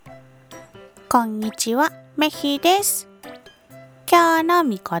こんにちは、めひです。今日の御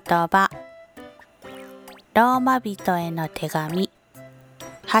言葉、ローマ人への手紙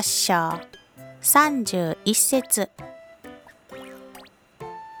8章31節。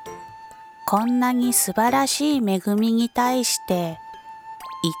こんなに素晴らしい恵みに対して、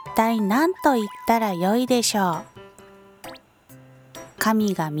一体何と言ったらよいでしょう。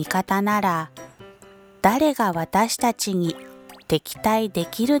神が味方なら、誰が私たちに敵対で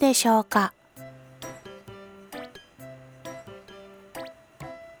きるでしょうか。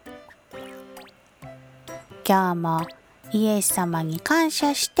今日もイエス様に感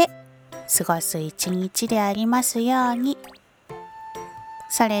謝して過ごす一日でありますように。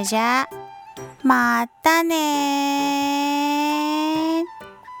それじゃあ、またねー。